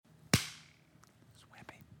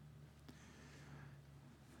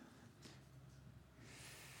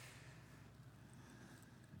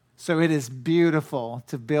So it is beautiful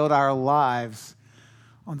to build our lives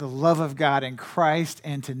on the love of God in Christ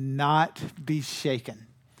and to not be shaken.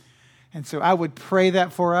 And so I would pray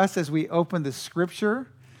that for us as we open the scripture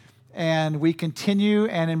and we continue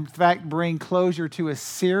and in fact bring closure to a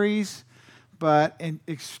series, but an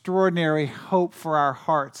extraordinary hope for our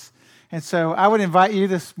hearts. And so I would invite you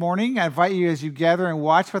this morning, I invite you as you gather and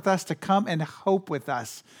watch with us to come and hope with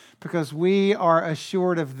us, because we are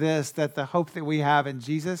assured of this, that the hope that we have in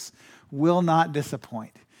Jesus will not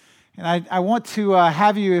disappoint. And I want to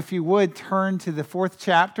have you, if you would, turn to the 4th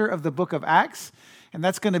chapter of the book of Acts, and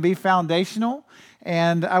that's going to be foundational.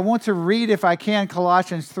 And I want to read, if I can,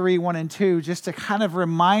 Colossians 3, 1 and 2, just to kind of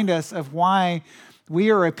remind us of why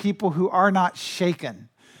we are a people who are not shaken,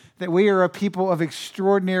 that we are a people of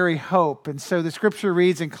extraordinary hope. And so the scripture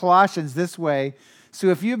reads in Colossians this way: so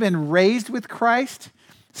if you've been raised with Christ,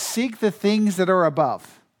 seek the things that are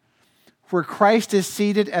above, where Christ is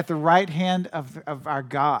seated at the right hand of our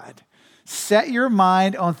God. Set your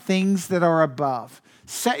mind on things that are above.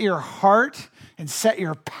 Set your heart and set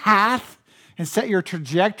your path and set your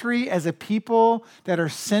trajectory as a people that are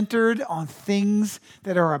centered on things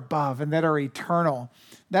that are above and that are eternal.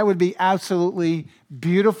 That would be absolutely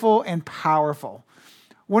beautiful and powerful.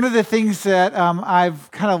 One of the things that I've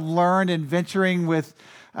kind of learned in venturing with,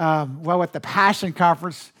 at the Passion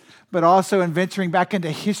Conference, but also in venturing back into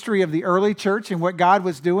history of the early church and what God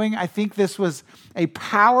was doing, I think this was a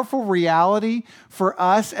powerful reality for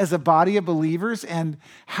us as a body of believers and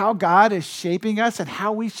how God is shaping us and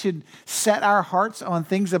how we should set our hearts on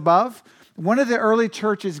things above. One of the early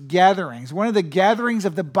church's gatherings, one of the gatherings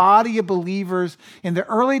of the body of believers in the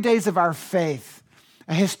early days of our faith,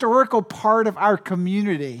 a historical part of our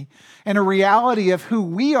community and a reality of who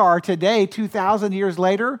we are today, 2,000 years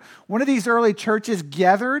later, one of these early churches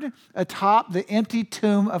gathered atop the empty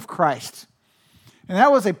tomb of Christ. And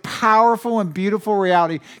that was a powerful and beautiful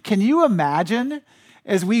reality. Can you imagine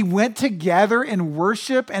as we went together in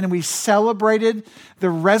worship and we celebrated the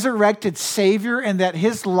resurrected Savior and that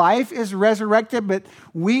his life is resurrected, but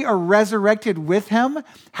we are resurrected with him,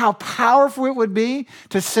 how powerful it would be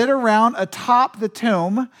to sit around atop the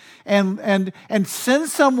tomb and send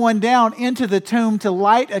someone down into the tomb to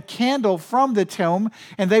light a candle from the tomb,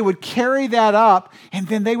 and they would carry that up, and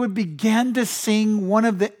then they would begin to sing one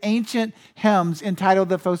of the ancient hymns entitled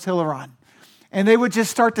the Phos Hilaron. And they would just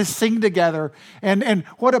start to sing together. And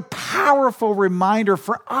what a powerful reminder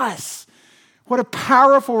for us. What a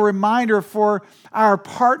powerful reminder for our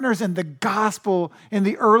partners in the gospel in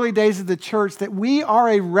the early days of the church, that we are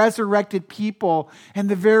a resurrected people, and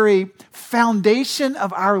the very foundation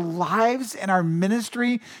of our lives and our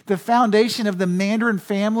ministry, the foundation of the Mandarin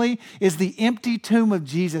family, is the empty tomb of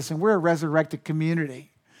Jesus, and we're a resurrected community.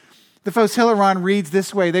 The Phos Hilaron reads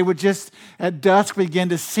this way: they would just at dusk begin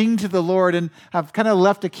to sing to the Lord, and I've kind of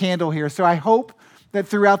left a candle here. So I hope that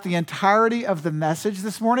throughout the entirety of the message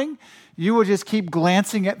this morning, you will just keep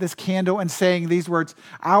glancing at this candle and saying these words: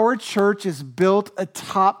 our church is built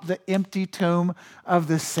atop the empty tomb of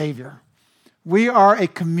the Savior. We are a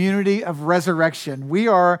community of resurrection. We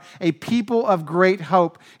are a people of great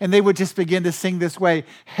hope. And they would just begin to sing this way: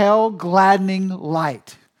 hell gladdening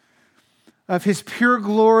light of his pure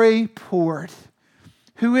glory poured,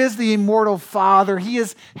 who is the immortal Father. He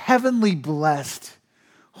is heavenly blessed,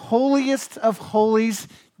 holiest of holies,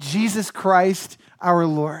 Jesus Christ our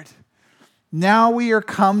Lord. Now we are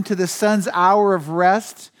come to the sun's hour of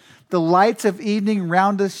rest. The lights of evening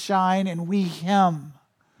round us shine, and we hymn.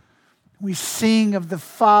 We sing of the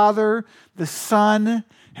Father, the Son,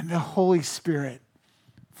 and the Holy Spirit,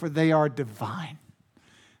 for they are divine.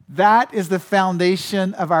 That is the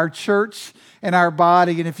foundation of our church and our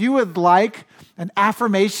body. And if you would like an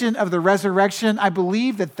affirmation of the resurrection, I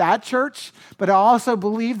believe that church, but I also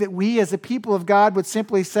believe that we as a people of God would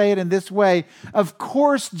simply say it in this way: of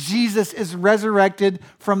course Jesus is resurrected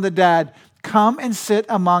from the dead. Come and sit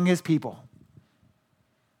among his people.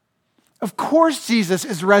 Of course Jesus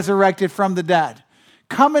is resurrected from the dead.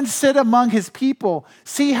 Come and sit among his people.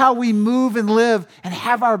 See how we move and live and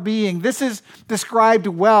have our being. This is described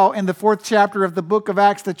well in the 4th chapter of the book of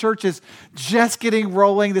Acts. The church is just getting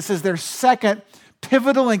rolling. This is their second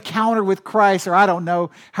pivotal encounter with Christ, or I don't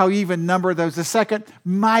know how you even number those, the second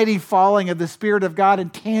mighty falling of the Spirit of God in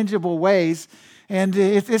tangible ways. And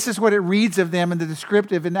this is what it reads of them in the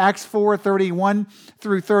descriptive. In Acts 4:31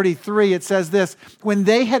 through 33, it says this: when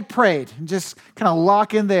they had prayed, and just kind of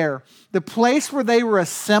lock in there, the place where they were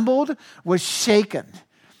assembled was shaken,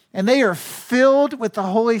 and they are filled with the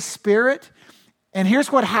Holy Spirit. And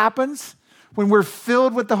here's what happens. when we're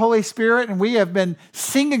filled with the Holy Spirit, and we have been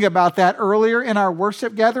singing about that earlier in our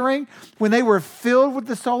worship gathering, when they were filled with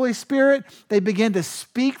the Holy Spirit, they began to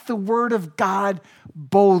speak the word of God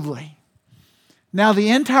boldly. Now, the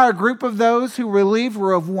entire group of those who were relieved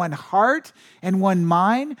were of one heart and one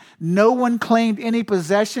mind. No one claimed any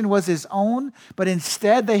possession was his own, but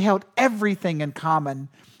instead they held everything in common.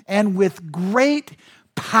 And with great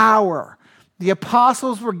power, the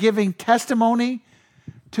apostles were giving testimony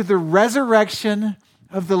to the resurrection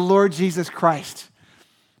of the Lord Jesus Christ.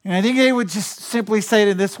 And I think they would just simply say it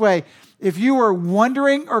in this way. If you are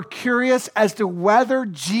wondering or curious as to whether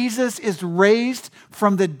Jesus is raised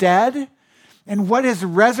from the dead and what his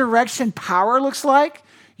resurrection power looks like,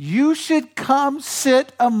 you should come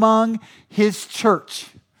sit among his church.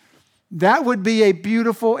 That would be a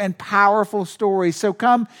beautiful and powerful story. So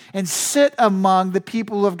come and sit among the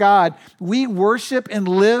people of God. We worship and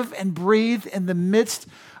live and breathe in the midst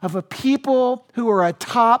of a people who are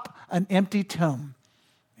atop an empty tomb.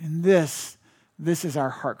 And this is our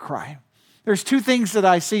heart cry. There's two things that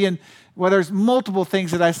I see there's multiple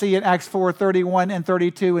things that I see in Acts 4:31 and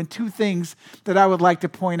 32, and two things that I would like to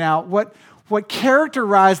point out. What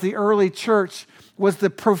characterized the early church was the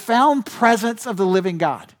profound presence of the living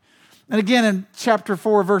God. And again, in chapter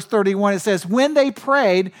 4, verse 31, it says, when they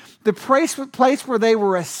prayed, the place where they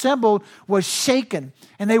were assembled was shaken,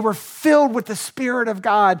 and they were filled with the Spirit of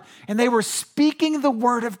God, and they were speaking the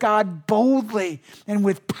word of God boldly and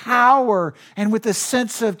with power and with a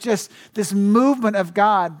sense of just this movement of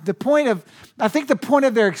God. I think the point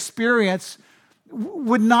of their experience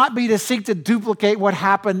would not be to seek to duplicate what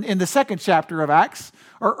happened in the second chapter of Acts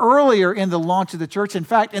or earlier in the launch of the church. In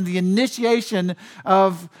fact, in the initiation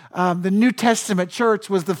of the New Testament church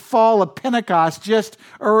was the fall of Pentecost just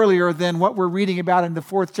earlier than what we're reading about in the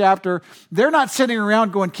fourth chapter. They're not sitting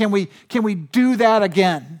around going, can we do that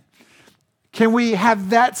again? Can we have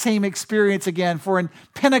that same experience again? For in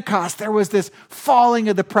Pentecost, there was this falling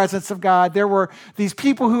of the presence of God. There were these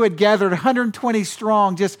people who had gathered 120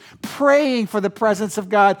 strong, just praying for the presence of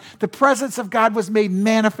God. The presence of God was made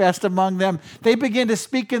manifest among them. They began to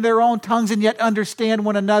speak in their own tongues and yet understand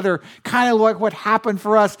one another, kind of like what happened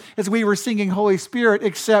for us as we were singing Holy Spirit,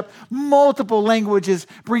 except multiple languages,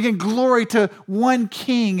 bringing glory to one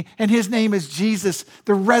King, and his name is Jesus,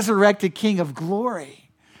 the resurrected King of glory.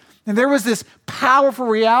 And there was this powerful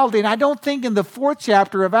reality. And I don't think in the fourth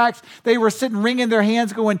chapter of Acts, they were sitting wringing their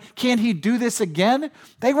hands going, can he do this again?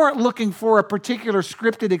 They weren't looking for a particular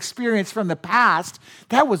scripted experience from the past.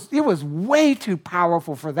 It was way too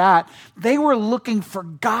powerful for that. They were looking for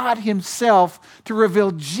God himself to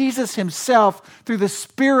reveal Jesus himself through the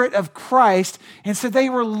Spirit of Christ. And so they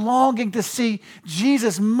were longing to see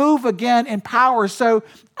Jesus move again in power. So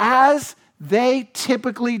as they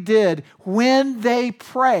typically did when they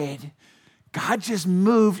prayed, God just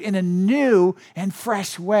moved in a new and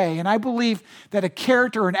fresh way. And I believe that a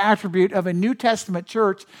character and attribute of a New Testament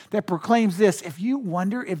church that proclaims this: if you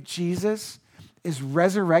wonder if Jesus is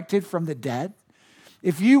resurrected from the dead,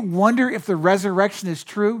 if you wonder if the resurrection is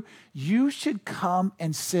true, you should come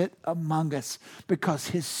and sit among us, because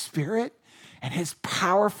his Spirit and his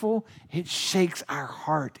powerful, it shakes our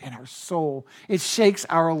heart and our soul. It shakes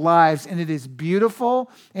our lives, and it is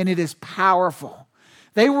beautiful and it is powerful.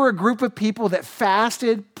 They were a group of people that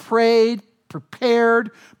fasted, prayed,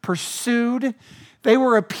 prepared, pursued. They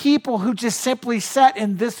were a people who just simply sat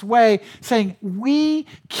in this way saying, we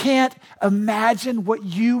can't imagine what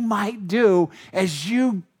you might do as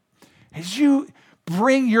you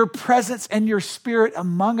bring your presence and your Spirit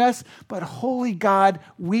among us. But holy God,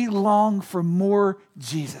 we long for more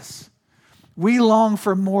Jesus. We long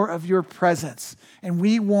for more of your presence, and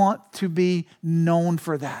we want to be known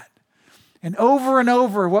for that. And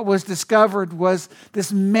over, what was discovered was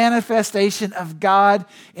this manifestation of God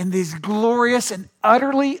in these glorious and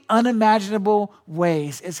utterly unimaginable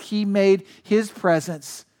ways as he made his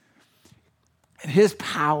presence and his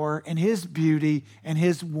power and his beauty and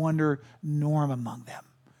his wonder norm among them,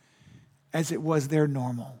 as it was their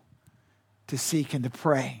normal to seek and to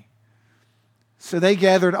pray. So they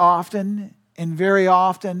gathered often, and very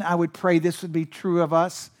often, I would pray this would be true of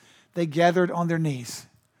us, they gathered on their knees,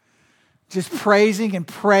 just praising and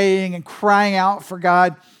praying and crying out for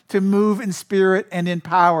God to move in spirit and in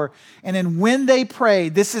power. And then when they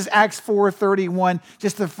prayed, this is Acts 4:31,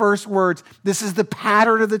 just the first words. This is the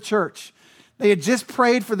pattern of the church. They had just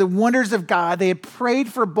prayed for the wonders of God. They had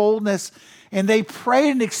prayed for boldness, and they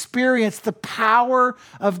prayed and experienced the power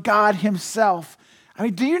of God himself. I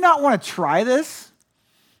mean, do you not want to try this?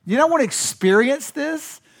 Do you not want to experience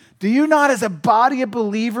this? Do you not, as a body of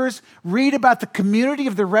believers, read about the community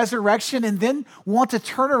of the resurrection and then want to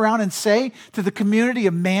turn around and say to the community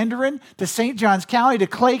of Mandarin, to St. Johns County, to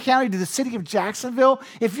Clay County, to the city of Jacksonville,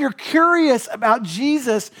 if you're curious about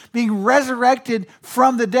Jesus being resurrected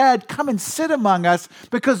from the dead, come and sit among us,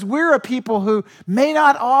 because we're a people who may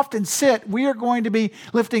not often sit. We are going to be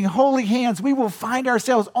lifting holy hands. We will find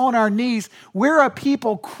ourselves on our knees. We're a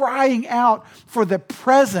people crying out for the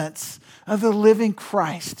presence of the living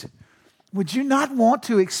Christ. Would you not want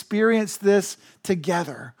to experience this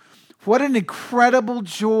together? What an incredible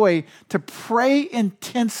joy to pray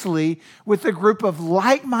intensely with a group of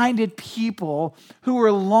like-minded people who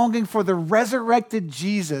are longing for the resurrected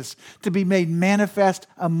Jesus to be made manifest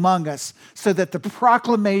among us so that the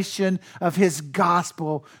proclamation of his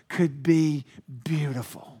gospel could be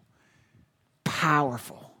beautiful,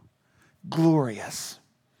 powerful, glorious.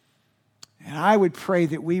 And I would pray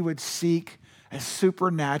that we would seek a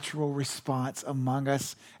supernatural response among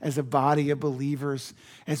us as a body of believers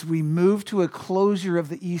as we move to a closure of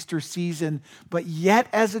the Easter season, but yet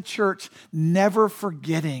as a church, never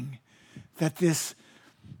forgetting that this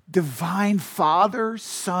divine Father,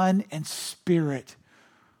 Son, and Spirit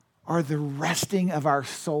are the resting of our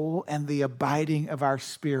soul and the abiding of our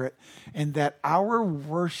spirit, and that our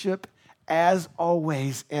worship, as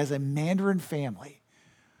always, as a Mandarin family,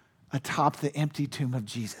 atop the empty tomb of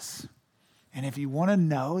Jesus. And if you want to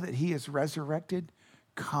know that he is resurrected,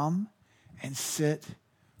 come and sit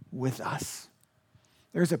with us.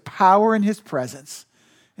 There's a power in his presence,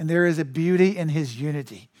 and there is a beauty in his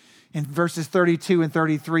unity. In verses 32 and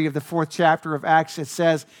 33 of the 4th chapter of Acts, it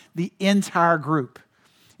says the entire group.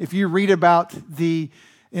 If you read about in the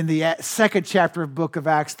 2nd chapter of book of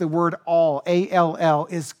Acts, the word all, A-L-L,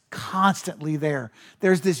 is constantly there.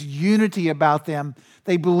 There's this unity about them.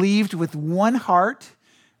 They believed with one heart,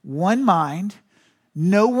 one mind.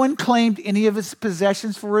 No one claimed any of his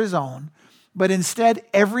possessions for his own, but instead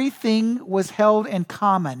everything was held in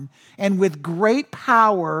common. And with great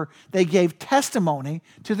power, they gave testimony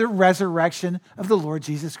to the resurrection of the Lord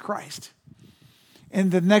Jesus Christ. In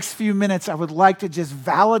the next few minutes, I would like to just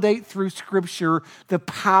validate through Scripture the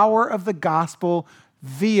power of the gospel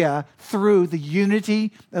through the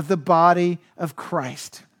unity of the body of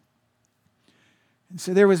Christ. And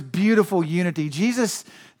so there was beautiful unity. Jesus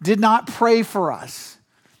did not pray for us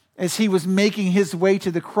as he was making his way to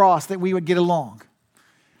the cross that we would get along.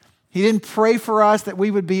 He didn't pray for us that we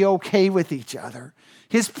would be okay with each other.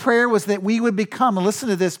 His prayer was that we would become, and listen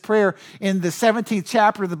to this prayer in the 17th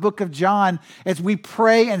chapter of the book of John, as we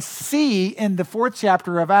pray and see in the 4th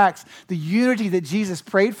chapter of Acts, the unity that Jesus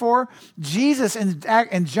prayed for. Jesus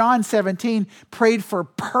in John 17 prayed for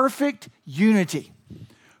perfect unity,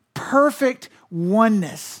 perfect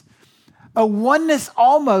oneness. A oneness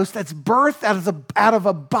almost that's birthed out of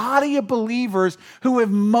a body of believers who have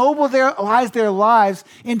mobilized their lives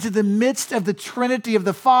into the midst of the Trinity of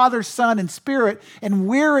the Father, Son, and Spirit. And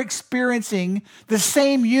we're experiencing the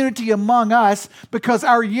same unity among us because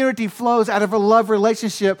our unity flows out of a love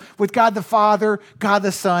relationship with God the Father, God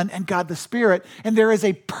the Son, and God the Spirit. And there is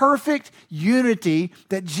a perfect unity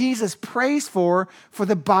that Jesus prays for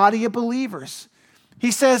the body of believers. He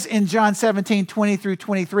says in John 17, 20 through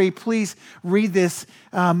 23, please read this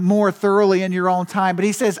more thoroughly in your own time. But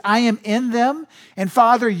he says, I am in them, and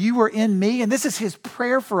Father, you are in me. And this is his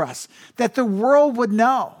prayer for us, that the world would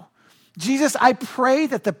know. Jesus, I pray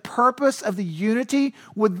that the purpose of the unity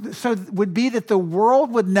would be that the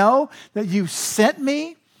world would know that you sent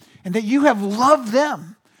me and that you have loved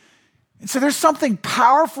them. And so there's something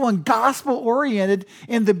powerful and gospel-oriented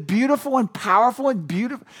in the beautiful and powerful and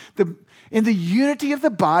in the unity of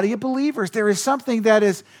the body of believers. There is something that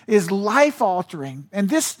is life-altering. And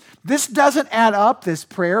this doesn't add up, this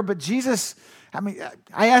prayer, but Jesus,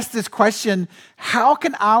 I asked this question, how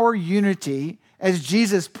can our unity, as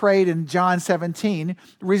Jesus prayed in John 17,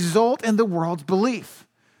 result in the world's belief?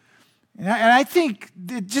 And I think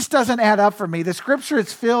it just doesn't add up for me. The scripture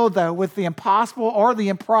is filled, though, with the impossible or the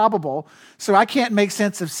improbable. So I can't make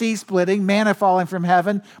sense of sea splitting, manna falling from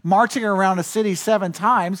heaven, marching around a city 7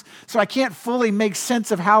 times. So I can't fully make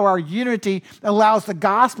sense of how our unity allows the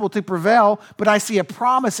gospel to prevail. But I see a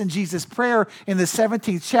promise in Jesus' prayer in the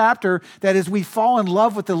 17th chapter that as we fall in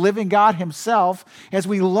love with the living God himself, as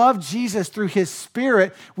we love Jesus through his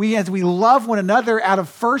Spirit, as we love one another out of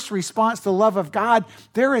first response to the love of God,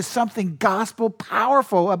 there is something gospel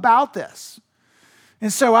powerful about this.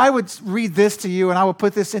 And so I would read this to you, and I will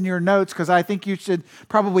put this in your notes because I think you should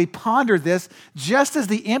probably ponder this. Just as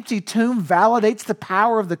the empty tomb validates the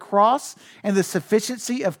power of the cross and the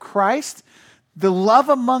sufficiency of Christ, The love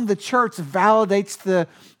among the church validates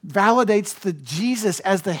the Jesus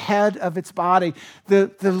as the head of its body.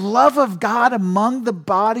 The love of God among the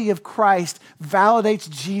body of Christ validates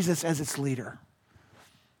Jesus as its leader.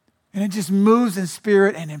 And it just moves in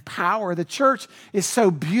spirit and in power. The church is so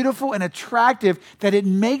beautiful and attractive that it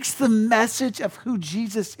makes the message of who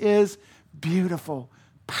Jesus is beautiful,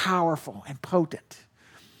 powerful, and potent.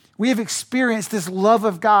 We have experienced this love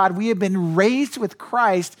of God. We have been raised with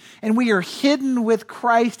Christ, and we are hidden with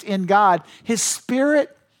Christ in God. His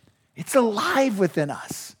Spirit, it's alive within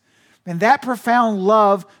us. And that profound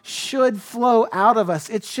love should flow out of us.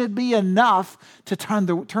 It should be enough to turn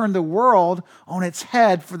the world on its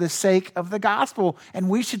head for the sake of the gospel. And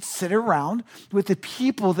we should sit around with the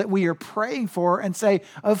people that we are praying for and say,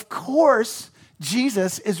 of course,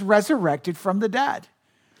 Jesus is resurrected from the dead.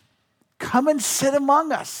 Come and sit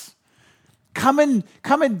among us. Come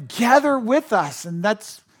and gather with us. And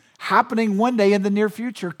that's happening one day in the near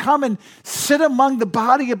future. Come and sit among the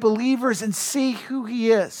body of believers and see who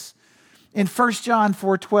he is. In 1 John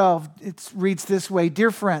 4:12, it reads this way,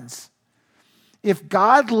 "Dear friends, if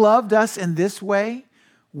God loved us in this way,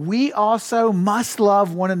 we also must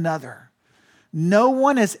love one another. No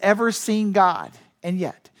one has ever seen God, and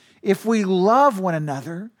yet, if we love one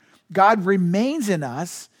another, God remains in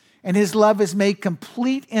us, and his love is made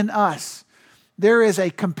complete in us." There is a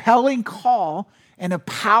compelling call and a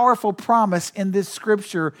powerful promise in this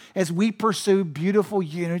scripture as we pursue beautiful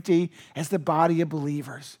unity as the body of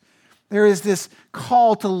believers. There is this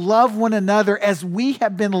call to love one another as we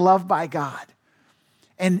have been loved by God.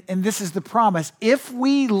 And this is the promise. If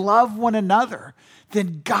we love one another,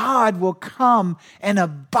 then God will come and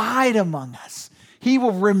abide among us. He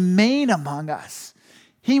will remain among us.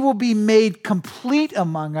 He will be made complete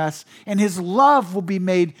among us, and his love will be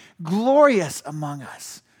made glorious among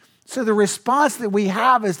us. So the response that we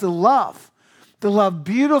have is to love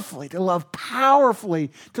beautifully, to love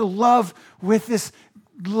powerfully, to love with this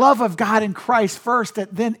love of God in Christ first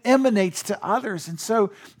that then emanates to others. And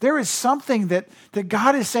so there is something that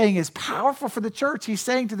God is saying is powerful for the church. He's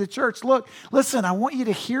saying to the church, look, listen, I want you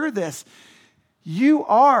to hear this. You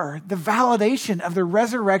are the validation of the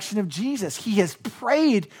resurrection of Jesus. He has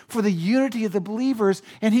prayed for the unity of the believers,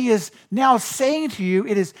 and he is now saying to you,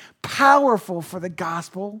 it is powerful for the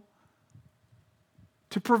gospel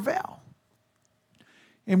to prevail.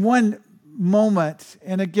 In one moment,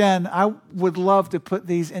 and again, I would love to put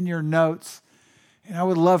these in your notes, and I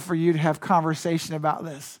would love for you to have conversation about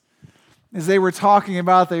this. As they were talking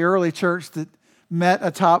about the early church that met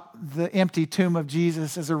atop the empty tomb of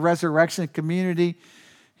Jesus as a resurrection community,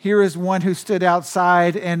 here is one who stood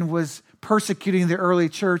outside and was persecuting the early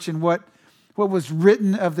church and what was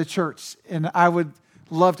written of the church. And I would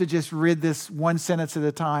love to just read this one sentence at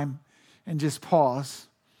a time and just pause.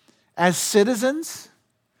 As citizens,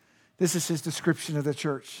 this is his description of the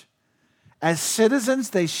church. As citizens,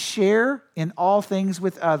 they share in all things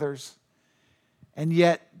with others and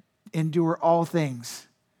yet endure all things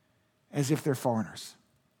as if they're foreigners.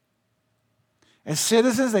 As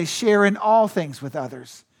citizens, they share in all things with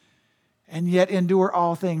others and yet endure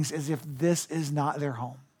all things as if this is not their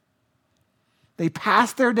home. They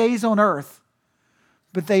pass their days on earth,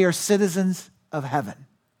 but they are citizens of heaven.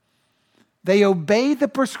 They obey the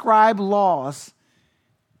prescribed laws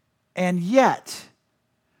and yet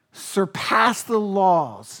surpass the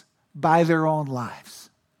laws by their own lives.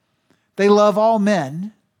 They love all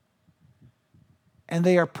men, and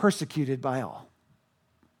they are persecuted by all.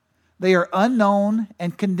 They are unknown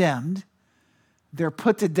and condemned. They're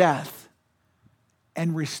put to death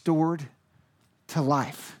and restored to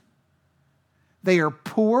life. They are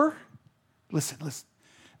poor. Listen.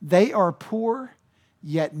 They are poor,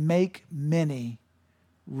 yet make many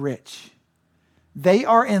rich. They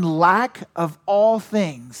are in lack of all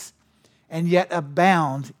things, and yet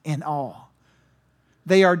abound in all.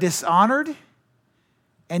 They are dishonored,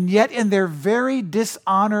 and yet in their very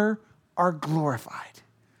dishonor are glorified.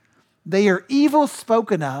 They are evil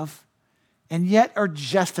spoken of, and yet are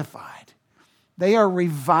justified. They are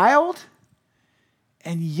reviled,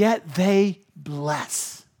 and yet they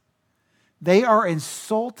bless. They are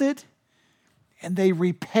insulted, and they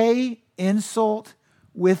repay insult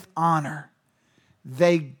with honor.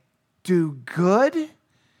 They do good,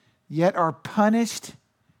 yet are punished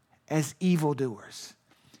as evildoers.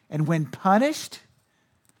 And when punished,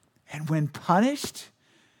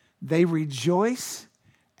 they rejoice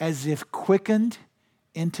as if quickened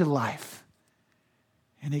into life.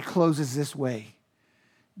 And he closes this way.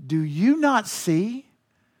 Do you not see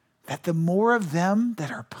that the more of them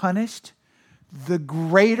that are punished, the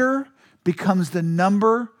greater becomes the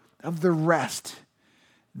number of the rest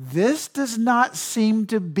This does not seem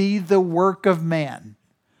to be the work of man.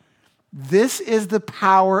 This is the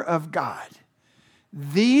power of God.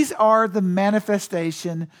 These are the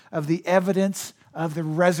manifestation of the evidence of the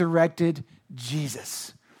resurrected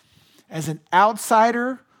Jesus. As an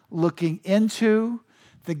outsider looking into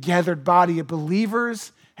the gathered body of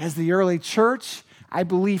believers as the early church, I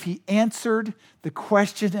believe he answered the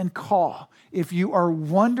question and call. If you are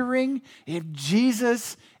wondering if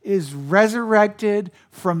Jesus is resurrected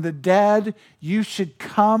from the dead, you should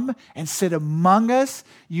come and sit among us.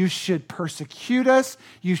 You should persecute us.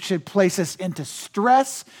 You should place us into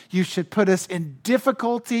stress. You should put us in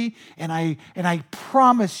difficulty. And I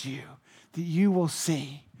promise you that you will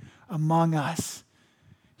see among us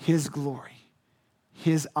his glory,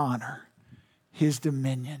 his honor, his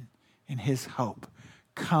dominion, and his hope.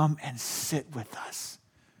 Come and sit with us,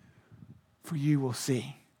 for you will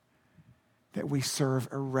see that we serve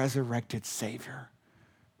a resurrected Savior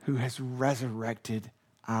who has resurrected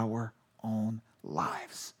our own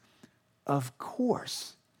lives. Of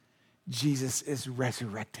course, Jesus is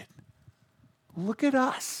resurrected. Look at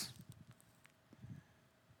us.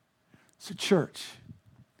 So, church,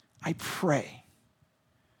 I pray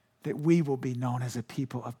that we will be known as a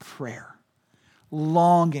people of prayer,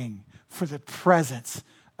 longing for the presence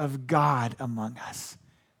of God among us.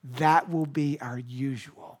 That will be our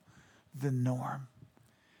usual, the norm.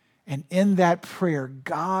 And in that prayer,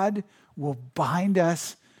 God will bind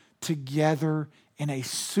us together in a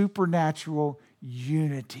supernatural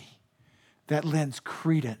unity that lends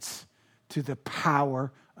credence to the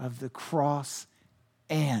power of the cross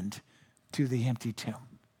and to the empty tomb.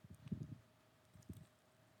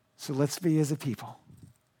 So let's be as a people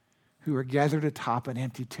who are gathered atop an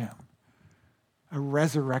empty tomb, a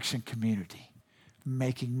resurrection community,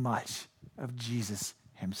 making much of Jesus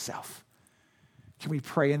himself. Can we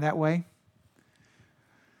pray in that way?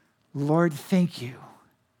 Lord, thank you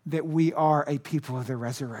that we are a people of the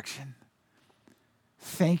resurrection.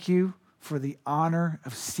 Thank you for the honor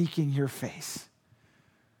of seeking your face.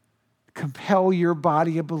 Compel your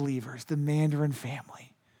body of believers, the Mandarin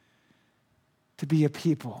family, to be a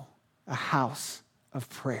people, a house of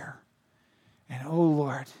prayer. And oh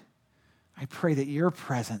Lord, I pray that your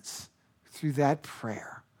presence through that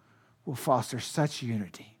prayer will foster such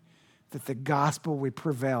unity that the gospel will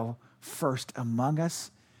prevail first among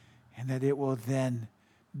us, and that it will then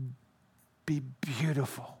be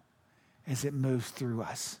beautiful as it moves through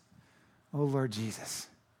us. Oh Lord Jesus,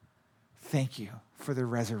 thank you for the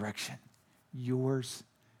resurrection, yours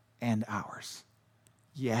and ours.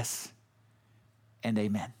 Yes and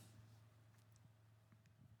amen.